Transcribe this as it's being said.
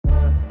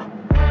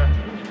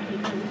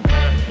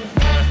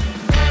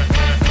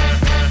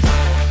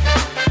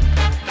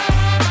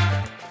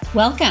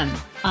Welcome.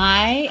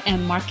 I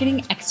am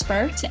marketing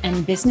expert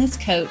and business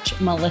coach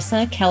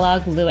Melissa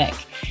Kellogg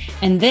Lewick,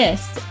 and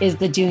this is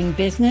the Doing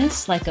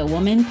Business Like a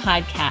Woman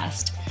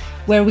podcast,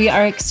 where we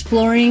are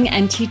exploring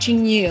and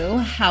teaching you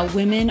how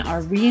women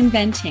are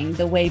reinventing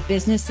the way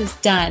business is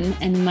done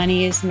and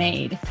money is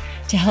made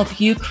to help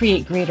you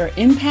create greater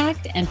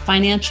impact and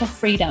financial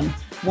freedom,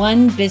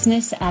 one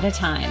business at a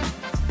time.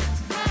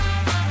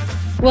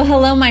 Well,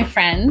 hello, my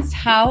friends.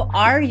 How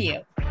are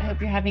you? I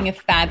hope you're having a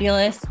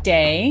fabulous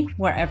day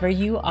wherever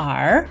you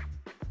are,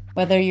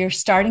 whether you're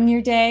starting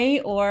your day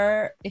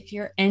or if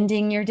you're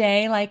ending your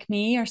day like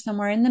me or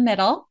somewhere in the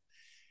middle.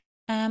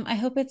 I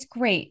hope it's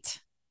great.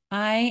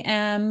 I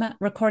am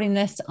recording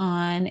this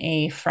on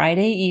a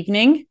Friday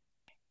evening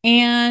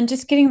and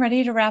just getting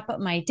ready to wrap up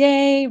my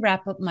day,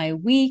 wrap up my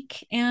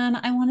week. And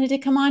I wanted to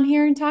come on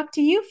here and talk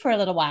to you for a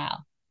little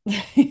while.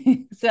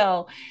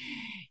 So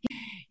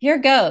here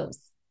goes.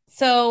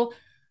 So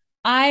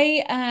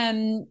I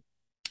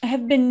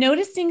have been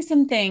noticing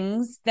some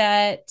things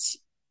that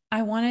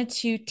I wanted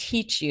to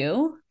teach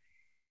you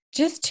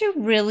just to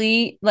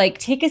really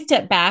take a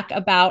step back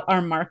about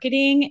our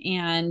marketing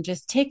and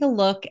just take a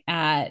look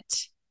at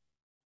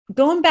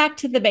going back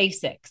to the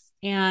basics.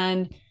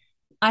 And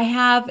I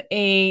have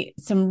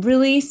some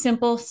really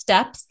simple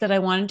steps that I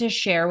wanted to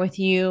share with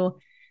you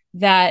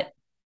that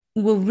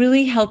will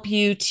really help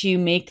you to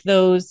make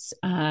those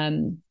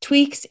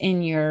tweaks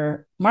in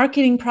your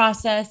marketing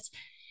process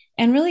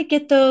and really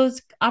get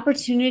those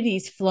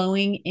opportunities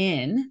flowing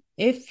in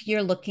if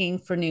you're looking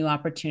for new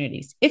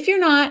opportunities. If you're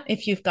not,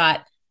 if you've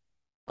got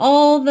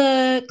all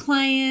the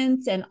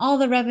clients and all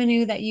the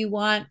revenue that you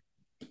want,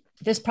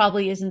 this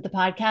probably isn't the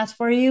podcast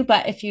for you.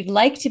 But if you'd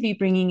like to be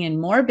bringing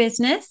in more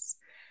business,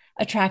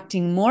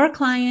 attracting more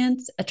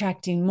clients,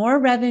 attracting more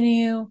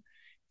revenue,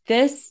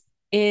 this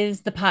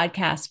is the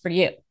podcast for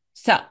you.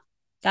 So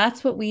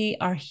that's what we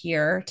are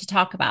here to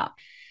talk about.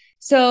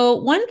 So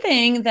one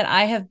thing that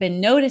I have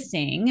been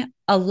noticing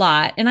a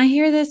lot, and I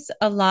hear this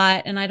a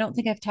lot, and I don't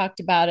think I've talked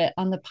about it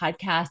on the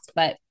podcast,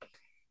 but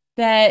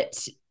that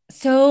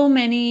so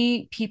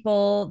many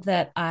people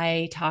that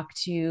I talk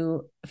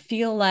to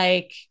feel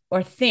like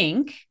or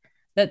think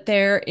that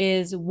there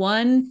is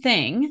one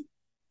thing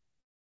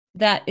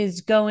that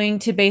is going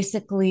to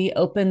basically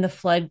open the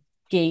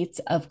floodgates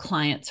of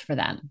clients for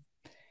them.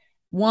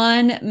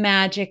 One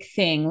magic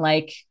thing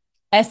like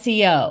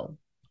SEO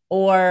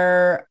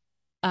or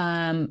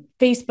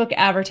Facebook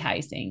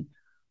advertising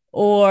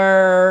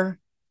or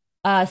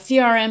a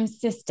CRM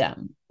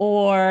system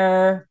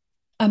or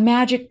a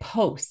magic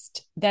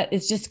post that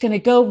is just going to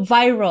go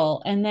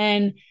viral, and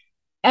then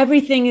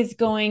everything is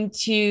going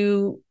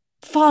to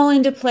fall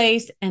into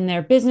place and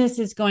their business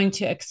is going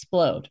to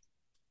explode.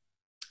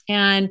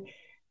 And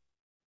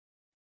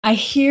I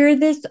hear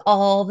this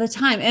all the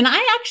time. And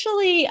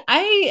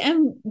I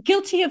am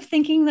guilty of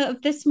thinking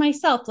of this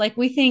myself. Like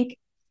we think,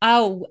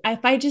 oh,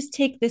 if I just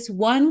take this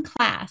one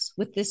class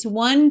with this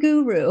one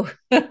guru,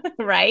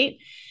 right,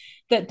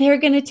 that they're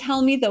going to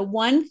tell me the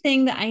one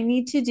thing that I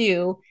need to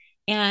do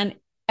and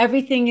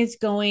everything is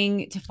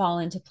going to fall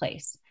into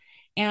place.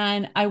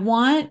 And I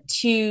want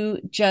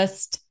to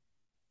just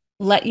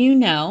let you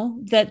know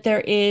that there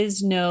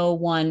is no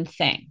one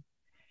thing,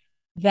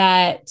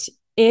 that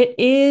it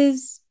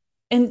is,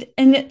 and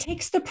it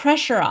takes the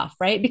pressure off,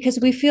 right? Because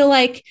we feel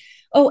like,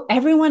 oh,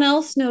 everyone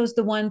else knows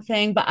the one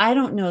thing, but I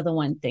don't know the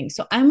one thing.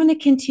 So I'm going to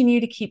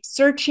continue to keep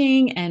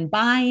searching and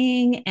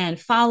buying and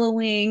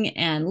following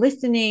and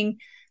listening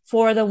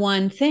for the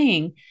one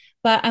thing.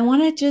 But I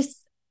want to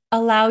just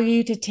allow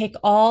you to take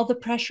all the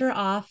pressure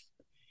off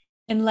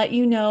and let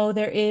you know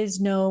there is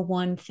no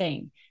one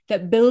thing.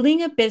 That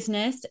building a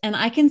business, and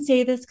I can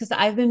say this because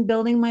I've been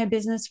building my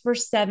business for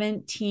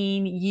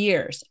 17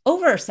 years,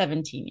 over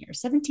 17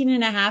 years, 17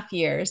 and a half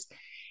years.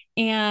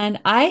 And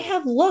I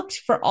have looked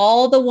for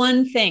all the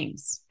one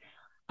things.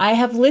 I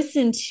have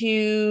listened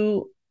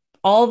to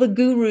all the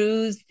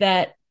gurus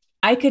that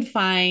I could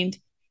find,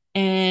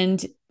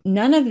 and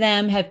none of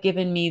them have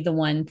given me the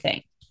one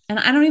thing. And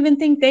I don't even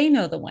think they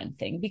know the one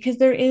thing because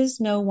there is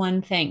no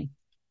one thing.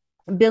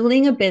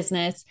 Building a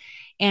business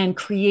and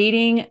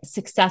creating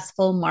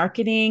successful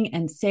marketing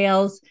and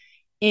sales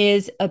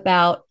is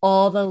about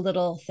all the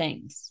little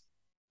things.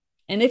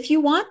 And if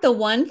you want the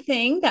one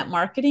thing that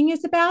marketing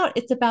is about,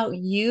 it's about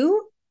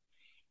you.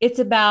 It's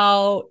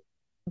about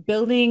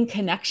building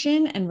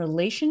connection and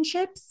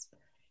relationships.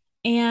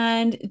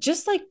 And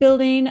just like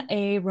building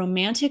a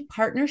romantic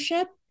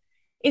partnership,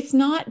 it's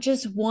not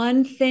just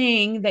one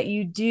thing that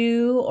you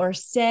do or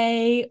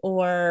say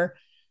or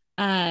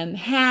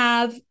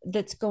have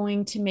that's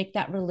going to make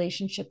that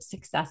relationship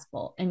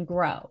successful and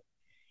grow.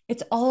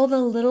 It's all the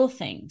little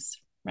things,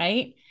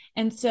 right?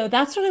 And so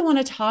that's what I want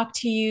to talk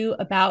to you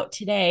about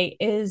today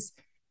is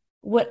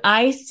what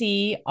I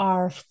see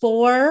are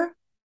four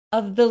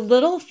of the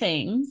little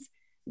things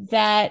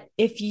that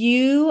if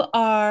you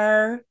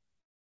are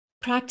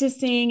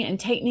practicing and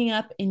tightening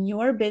up in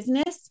your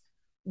business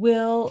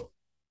will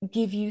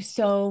give you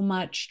so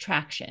much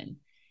traction.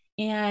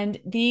 And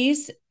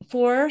these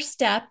four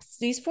steps,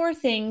 these four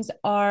things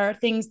are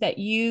things that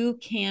you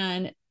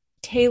can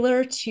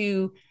tailor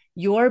to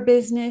your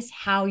business,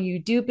 how you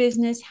do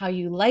business, how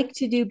you like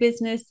to do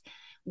business,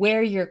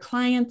 where your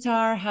clients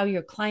are, how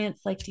your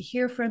clients like to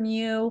hear from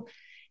you.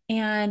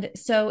 And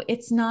so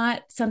it's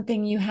not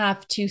something you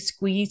have to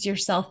squeeze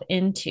yourself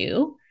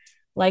into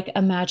like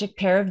a magic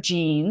pair of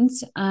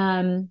jeans.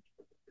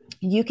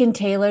 You can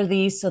tailor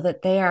these so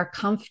that they are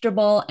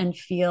comfortable and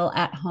feel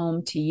at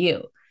home to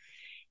you.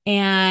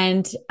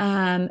 And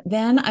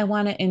then I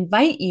want to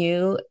invite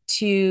you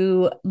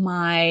to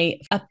my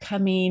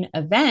upcoming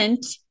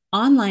event,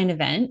 online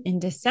event in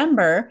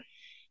December,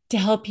 to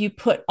help you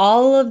put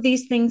all of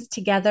these things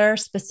together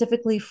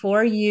specifically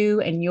for you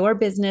and your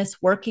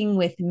business, working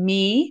with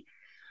me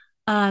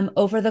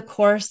over the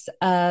course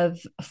of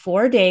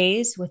 4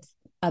 days with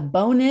a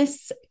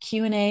bonus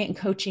Q&A and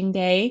coaching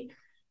day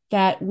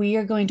that we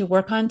are going to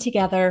work on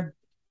together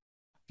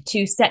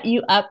to set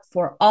you up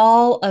for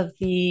all of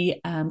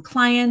the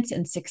clients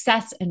and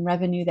success and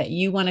revenue that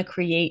you want to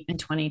create in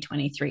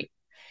 2023.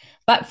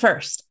 But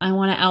first, I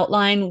want to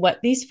outline what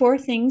these four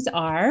things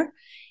are.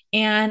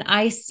 And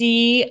I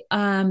see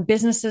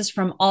businesses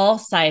from all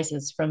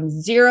sizes, from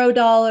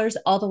 $0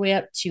 all the way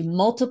up to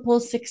multiple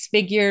six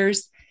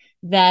figures,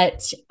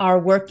 that are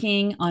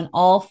working on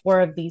all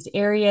four of these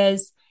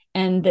areas.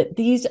 And that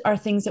these are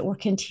things that we're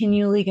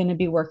continually going to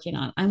be working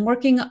on. I'm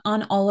working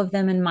on all of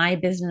them in my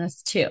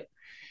business too.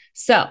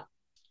 So,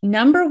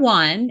 number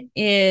one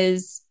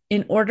is,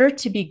 in order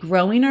to be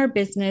growing our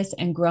business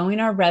and growing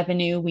our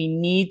revenue, we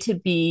need to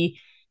be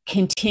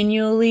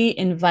continually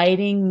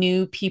inviting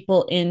new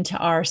people into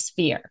our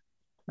sphere,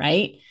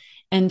 right?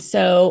 And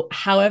so,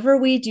 however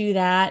we do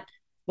that,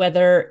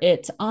 whether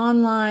it's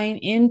online,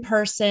 in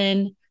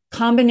person,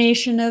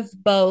 combination of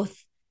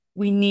both,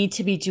 we need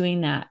to be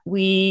doing that.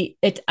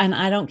 And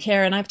I don't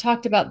care. And I've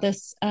talked about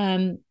this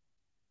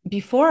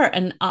before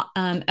an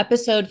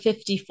episode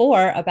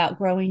 54 about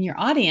growing your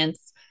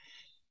audience.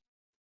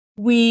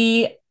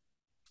 We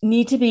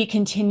need to be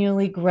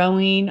continually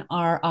growing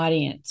our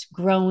audience,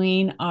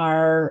 growing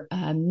our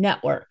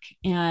network,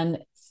 and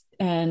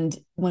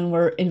when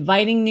we're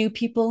inviting new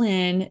people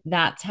in,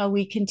 that's how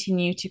we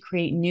continue to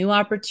create new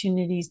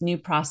opportunities, new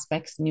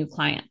prospects, new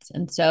clients.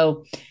 And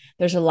so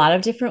there's a lot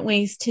of different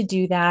ways to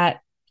do that.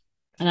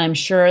 And I'm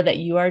sure that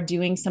you are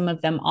doing some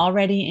of them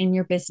already in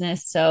your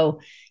business.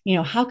 So,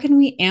 how can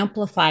we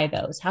amplify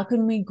those? How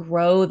can we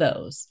grow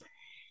those?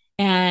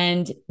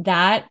 And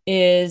that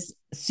is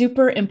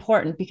super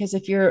important, because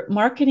if you're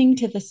marketing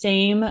to the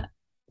same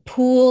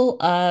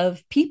pool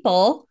of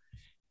people,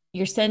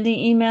 you're sending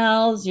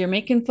emails, you're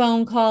making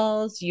phone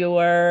calls,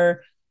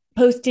 you're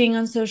posting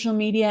on social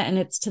media, and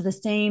it's to the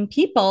same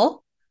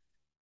people,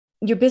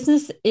 your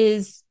business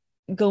is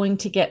going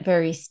to get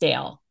very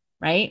stale,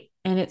 right?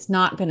 And it's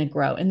not going to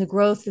grow. And the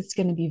growth is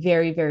going to be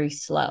very, very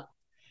slow.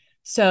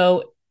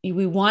 So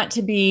we want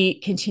to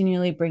be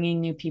continually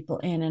bringing new people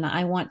in. And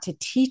I want to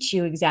teach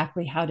you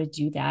exactly how to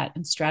do that,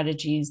 and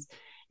strategies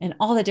and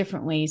all the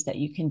different ways that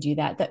you can do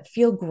that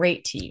feel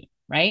great to you,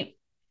 right?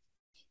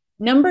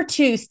 Number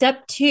two,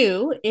 step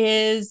two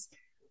is,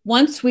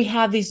 once we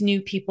have these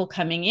new people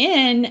coming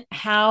in,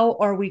 how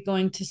are we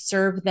going to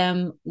serve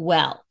them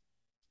well,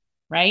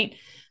 right?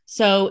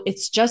 So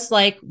it's just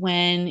like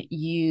when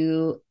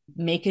you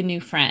make a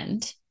new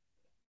friend,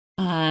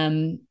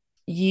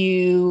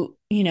 you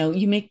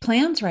make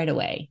plans right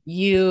away.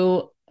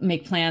 You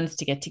make plans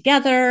to get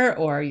together,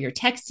 or you're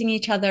texting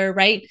each other,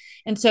 right?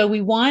 And so we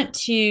want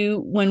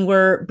to, when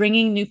we're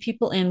bringing new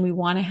people in, we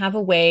want to have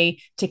a way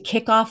to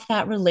kick off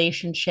that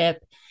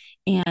relationship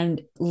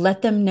and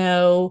let them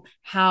know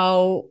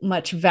how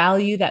much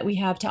value that we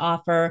have to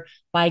offer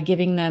by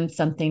giving them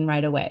something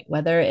right away,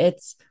 whether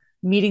it's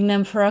meeting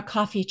them for a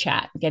coffee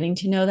chat, getting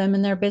to know them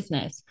in their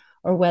business,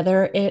 or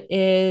whether it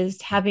is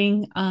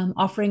offering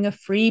a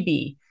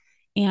freebie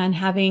and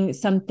having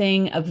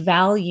something of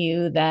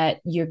value that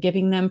you're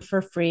giving them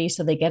for free,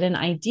 so they get an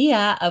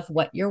idea of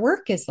what your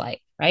work is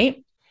like,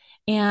 right?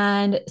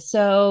 And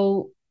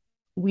so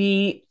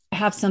we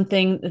have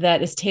something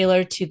that is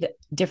tailored to the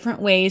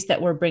different ways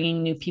that we're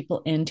bringing new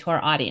people into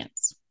our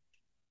audience.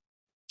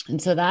 And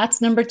so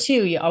that's number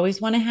two. You always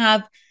want to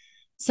have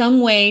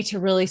some way to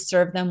really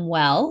serve them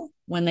well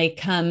when they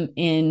come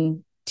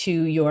into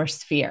your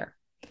sphere.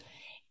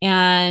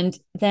 And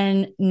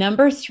then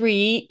number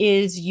three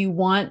is, you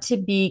want to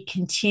be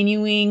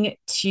continuing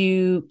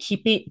to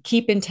keep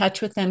in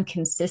touch with them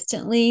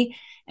consistently,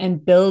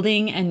 and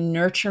building and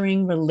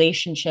nurturing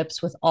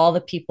relationships with all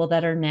the people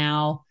that are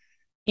now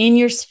in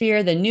your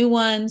sphere, the new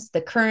ones, the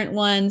current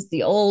ones,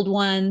 the old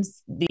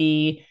ones,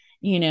 we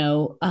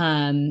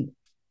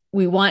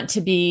want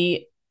to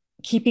be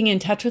keeping in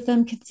touch with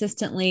them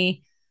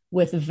consistently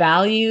with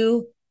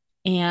value,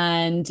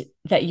 and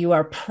that you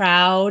are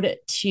proud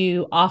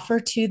to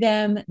offer to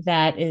them,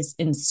 that is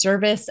in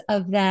service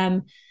of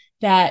them,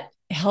 that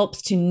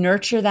helps to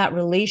nurture that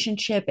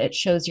relationship. It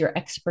shows your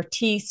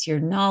expertise,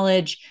 your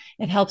knowledge.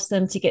 It helps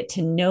them to get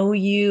to know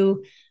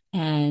you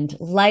and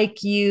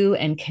like you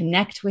and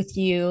connect with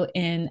you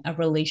in a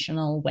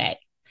relational way.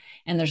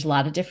 And there's a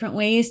lot of different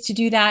ways to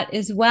do that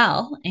as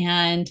well.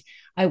 And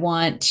I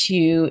want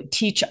to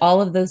teach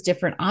all of those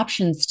different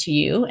options to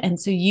you. And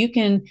so you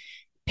can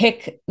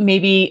pick,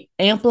 maybe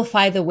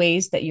amplify the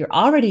ways that you're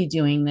already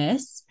doing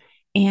this,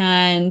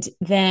 and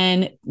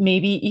then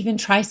maybe even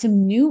try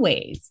some new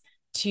ways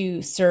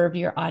to serve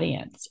your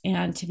audience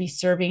and to be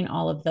serving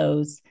all of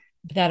those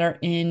that are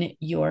in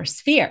your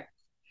sphere.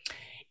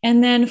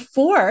 And then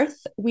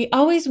fourth, we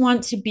always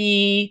want to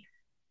be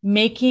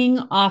making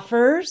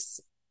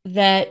offers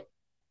that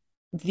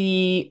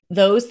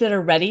those that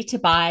are ready to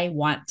buy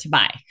want to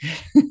buy.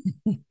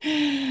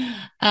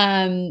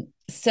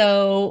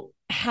 So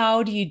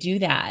how do you do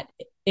that?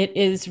 It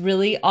is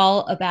really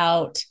all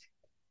about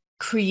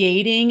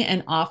creating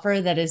an offer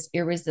that is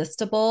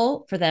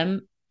irresistible for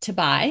them to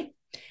buy,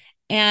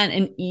 and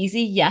an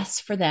easy yes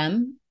for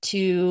them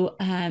to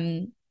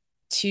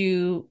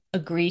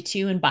agree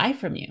to and buy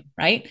from you,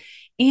 right?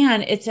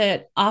 And it's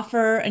an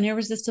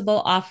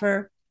irresistible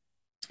offer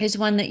is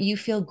one that you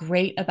feel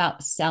great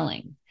about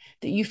selling,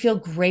 that you feel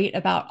great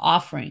about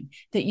offering,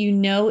 that you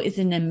know is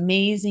an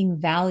amazing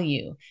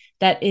value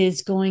that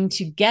is going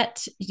to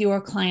get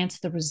your clients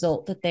the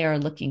result that they are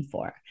looking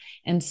for.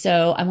 And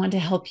so I want to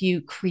help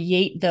you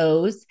create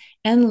those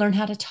and learn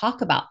how to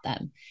talk about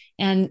them.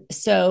 And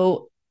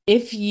so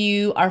if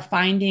you are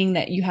finding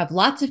that you have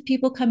lots of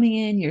people coming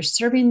in, you're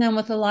serving them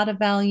with a lot of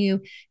value,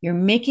 you're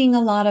making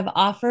a lot of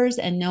offers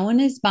and no one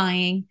is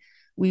buying,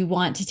 we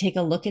want to take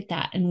a look at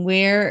that. And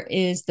where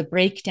is the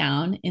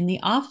breakdown in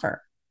the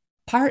offer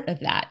part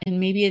of that?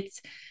 And maybe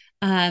it's,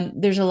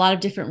 there's a lot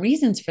of different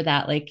reasons for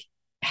that, like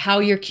how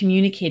you're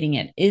communicating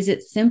it. Is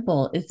it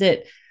simple? Is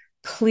it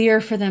clear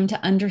for them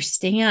to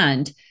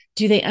understand?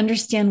 Do they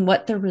understand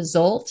what the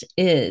result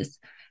is?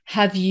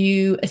 Have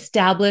you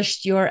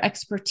established your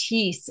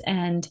expertise,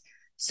 and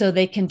so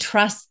they can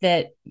trust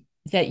that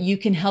you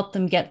can help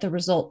them get the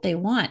result they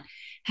want?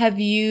 Have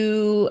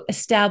you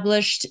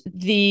established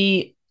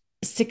the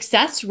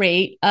success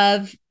rate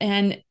of,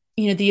 and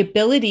the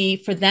ability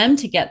for them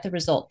to get the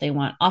result they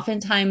want?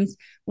 Oftentimes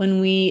when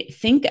we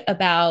think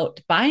about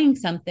buying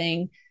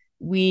something,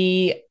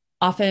 we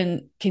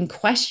often can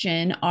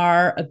question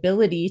our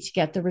ability to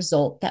get the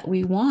result that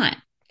we want.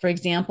 For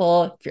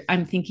example,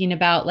 I'm thinking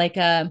about like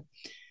a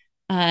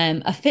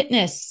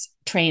fitness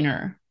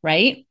trainer,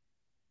 right?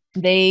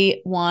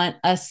 They want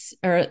us,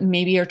 or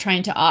maybe are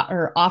trying to,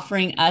 or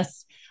offering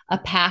us a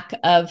pack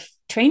of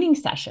training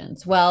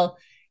sessions. Well,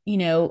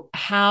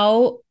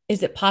 how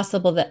is it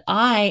possible that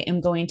I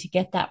am going to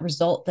get that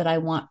result that I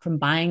want from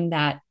buying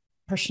that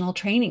personal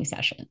training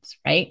sessions,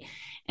 right?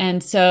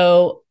 And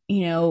so,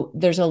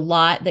 there's a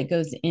lot that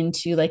goes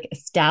into like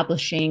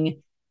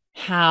establishing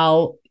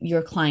how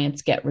your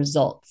clients get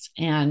results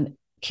and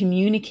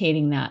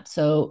communicating that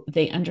so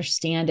they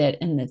understand it,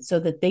 and that so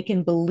that they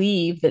can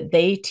believe that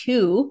they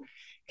too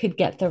could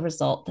get the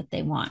result that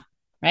they want,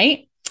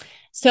 right?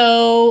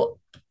 So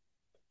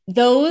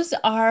those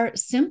are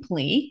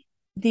simply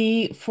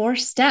the 4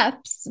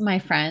 steps, my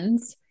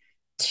friends,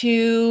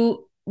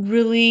 to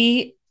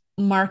really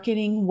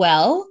marketing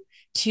well,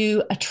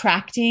 to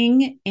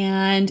attracting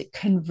and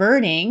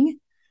converting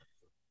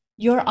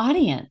your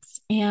audience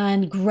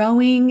and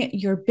growing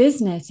your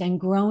business and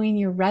growing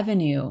your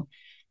revenue.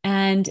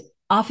 And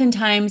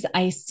oftentimes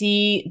I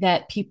see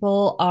that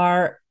people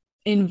are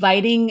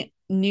inviting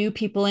new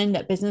people in,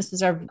 that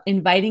businesses are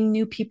inviting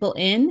new people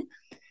in,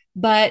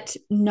 but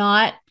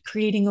not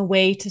creating a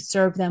way to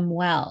serve them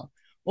well,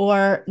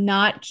 or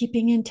not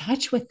keeping in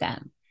touch with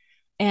them.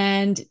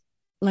 And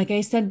like I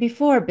said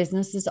before,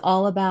 business is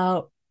all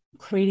about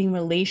creating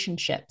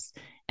relationships.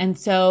 And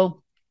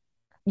so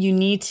you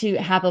need to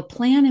have a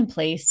plan in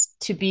place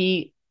to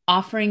be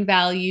offering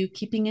value,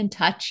 keeping in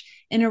touch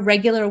in a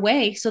regular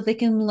way so they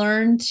can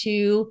learn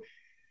to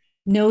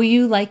know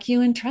you, like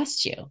you, and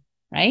trust you,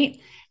 right?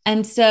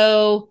 And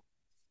so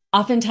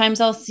oftentimes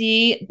I'll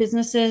see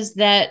businesses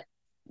that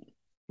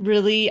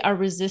really are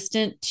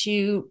resistant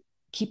to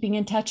keeping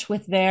in touch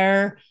with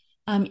their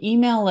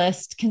email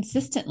list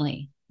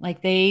consistently.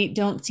 Like they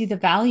don't see the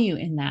value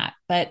in that.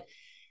 But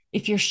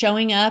if you're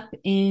showing up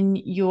in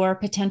your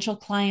potential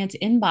client's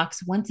inbox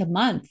once a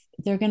month,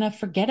 they're going to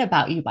forget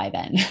about you by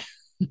then.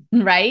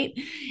 Right?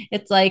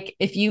 It's like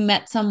if you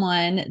met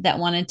someone that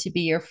wanted to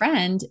be your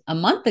friend a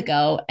month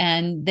ago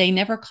and they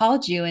never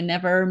called you and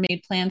never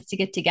made plans to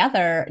get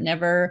together,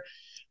 never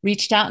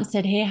reached out and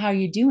said, "Hey, how are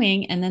you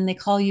doing?" And then they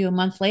call you a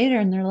month later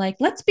and they're like,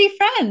 "Let's be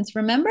friends,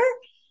 remember?"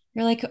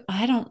 You're like,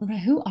 "I don't,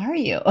 who are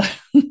you?"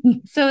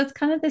 So it's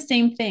kind of the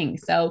same thing.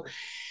 So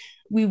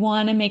we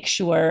want to make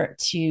sure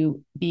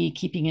to be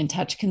keeping in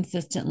touch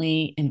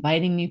consistently,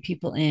 inviting new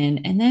people in,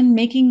 and then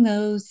making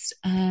those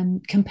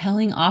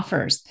compelling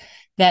offers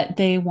that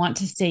they want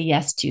to say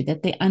yes to,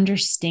 that they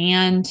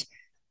understand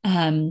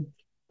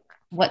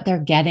what they're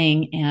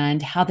getting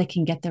and how they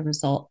can get the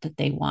result that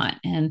they want.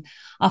 And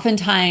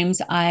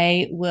oftentimes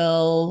I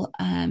will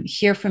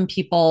hear from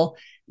people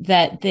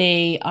that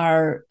they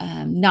are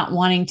not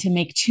wanting to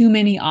make too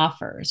many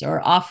offers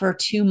or offer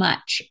too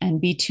much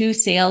and be too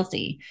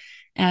salesy.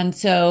 And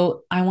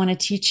so I want to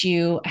teach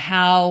you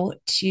how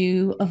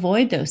to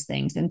avoid those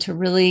things and to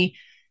really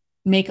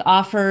make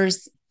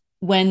offers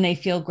when they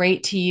feel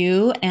great to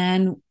you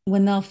and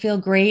when they'll feel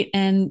great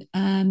and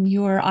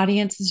your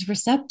audience is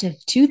receptive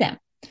to them.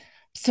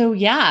 So,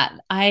 yeah,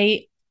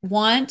 I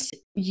want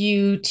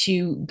you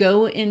to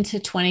go into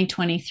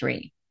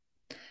 2023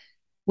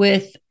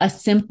 with a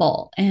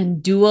simple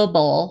and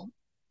doable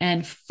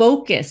and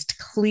focused,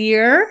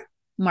 clear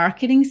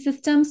marketing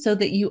system so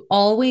that you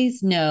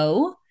always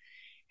know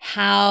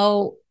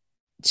how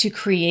to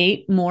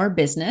create more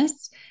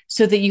business,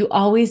 so that you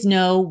always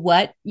know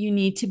what you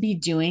need to be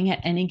doing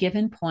at any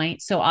given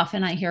point. So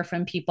often I hear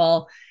from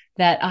people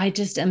that I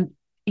just am,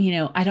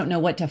 I don't know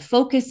what to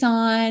focus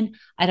on.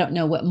 I don't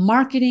know what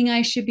marketing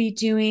I should be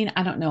doing.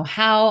 I don't know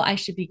how I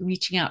should be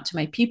reaching out to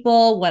my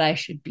people, what I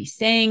should be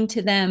saying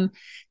to them.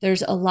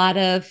 There's a lot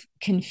of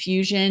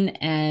confusion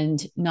and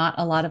not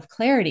a lot of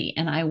clarity.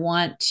 And I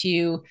want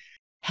to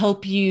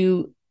help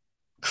you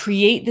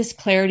create this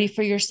clarity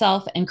for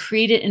yourself and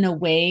create it in a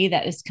way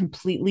that is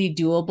completely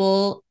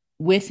doable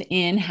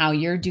within how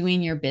you're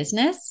doing your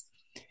business.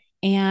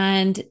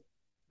 And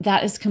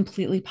that is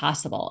completely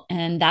possible.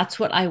 And that's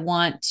what I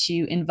want to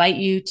invite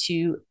you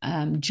to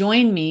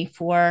join me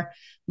for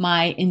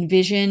my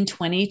Envision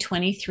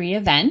 2023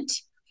 event,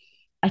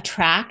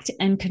 Attract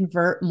and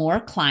Convert More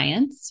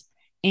Clients.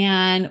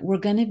 And we're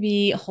going to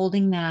be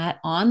holding that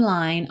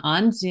online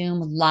on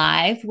Zoom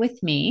live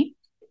with me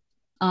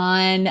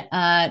on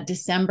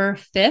December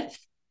 5th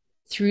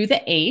through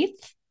the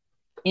 8th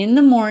in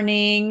the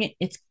morning.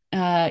 It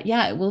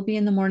will be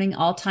in the morning,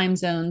 all time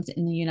zones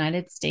in the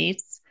United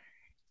States.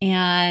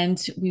 And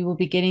we will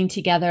be getting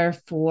together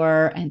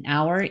for an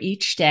hour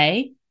each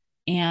day,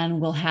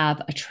 and we'll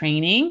have a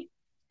training.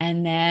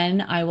 And then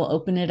I will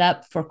open it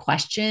up for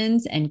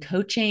questions and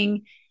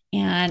coaching.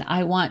 And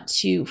I want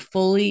to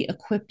fully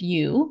equip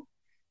you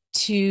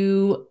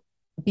to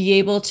be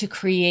able to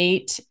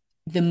create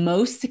the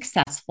most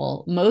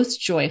successful, most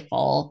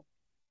joyful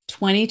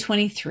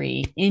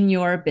 2023 in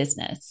your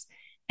business.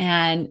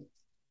 And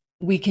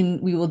we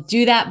will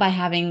do that by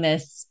having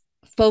this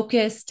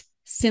focused,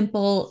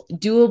 simple,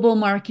 doable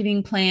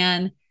marketing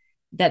plan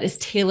that is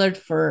tailored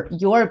for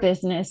your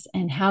business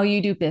and how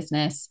you do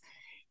business.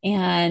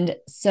 And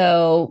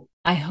so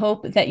I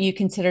hope that you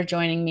consider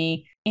joining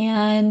me.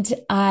 And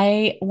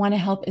I want to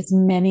help as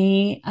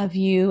many of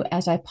you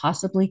as I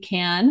possibly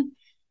can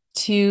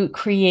to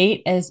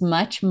create as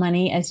much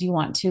money as you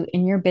want to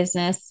in your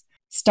business,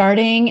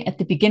 starting at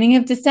the beginning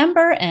of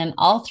December and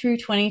all through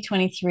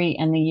 2023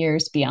 and the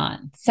years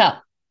beyond. So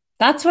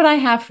that's what I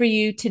have for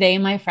you today,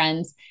 my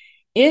friends.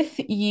 If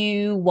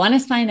you want to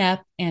sign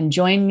up and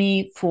join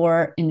me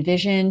for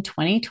Envision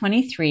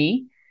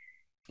 2023,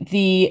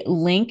 the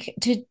link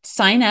to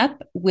sign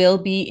up will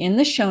be in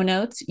the show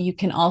notes. You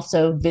can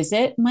also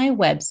visit my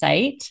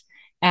website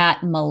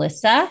at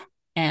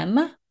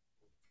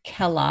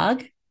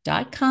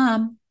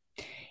melissamkellogg.com,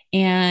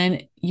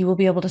 and you will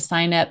be able to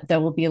sign up. There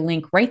will be a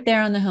link right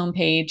there on the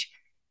homepage,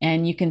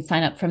 and you can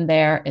sign up from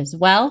there as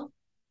well.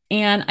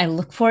 And I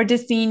look forward to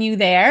seeing you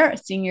there,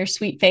 seeing your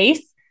sweet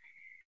face.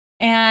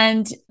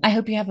 And I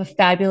hope you have a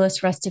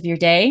fabulous rest of your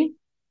day.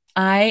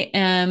 I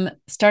am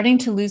starting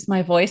to lose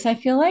my voice, I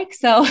feel like.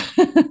 So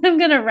I'm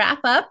going to wrap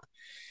up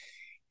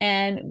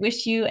and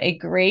wish you a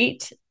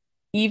great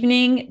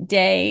evening,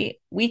 day,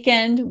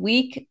 weekend,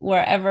 week,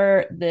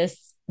 wherever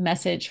this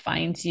message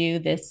finds you,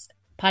 this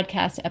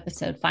podcast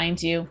episode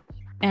finds you.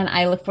 And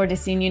I look forward to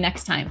seeing you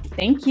next time.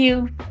 Thank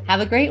you. Have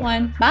a great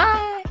one.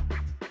 Bye.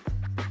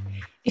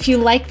 If you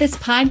like this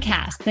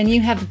podcast, then you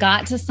have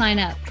got to sign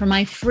up for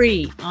my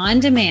free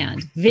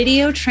on-demand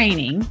video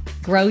training,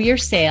 Grow Your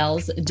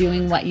Sales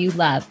Doing What You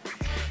Love,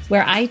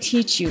 where I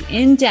teach you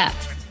in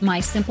depth my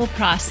simple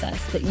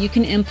process that you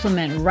can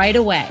implement right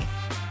away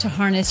to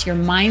harness your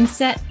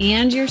mindset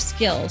and your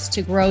skills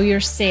to grow your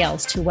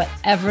sales to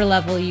whatever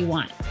level you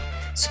want.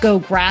 So go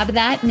grab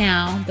that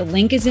now. The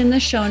link is in the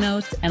show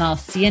notes, and I'll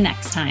see you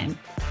next time.